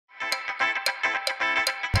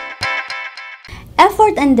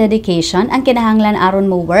Effort and dedication ang kinahanglan aron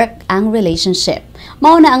mo work ang relationship.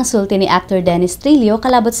 Mao na ang sulti ni actor Dennis Trillo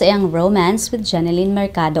kalabot sa iyang romance with Jennylyn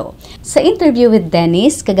Mercado. Sa interview with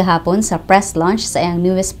Dennis kagahapon sa press launch sa iyang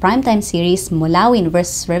newest primetime series Mulawin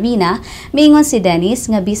vs. Ravina, miingon si Dennis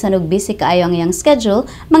nga bisan og busy kaayo ang iyang schedule,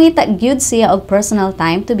 mangita gyud siya og personal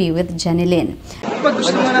time to be with Jennylyn. Pag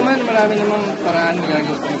gusto mo naman, marami namang paraan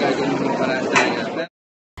gagawin ng paraan talaga.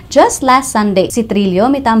 Just last Sunday, si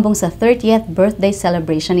Trillo mitambong sa 30th birthday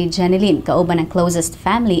celebration ni Jennylyn kauban ng closest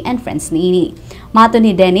family and friends niini. Mato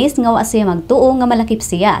ni Dennis nga wa siya magtuo nga malakip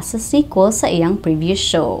siya sa sequel sa iyang previous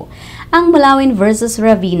show. Ang Mulawin vs.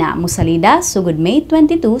 Ravina musalida sugod May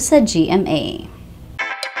 22 sa GMA.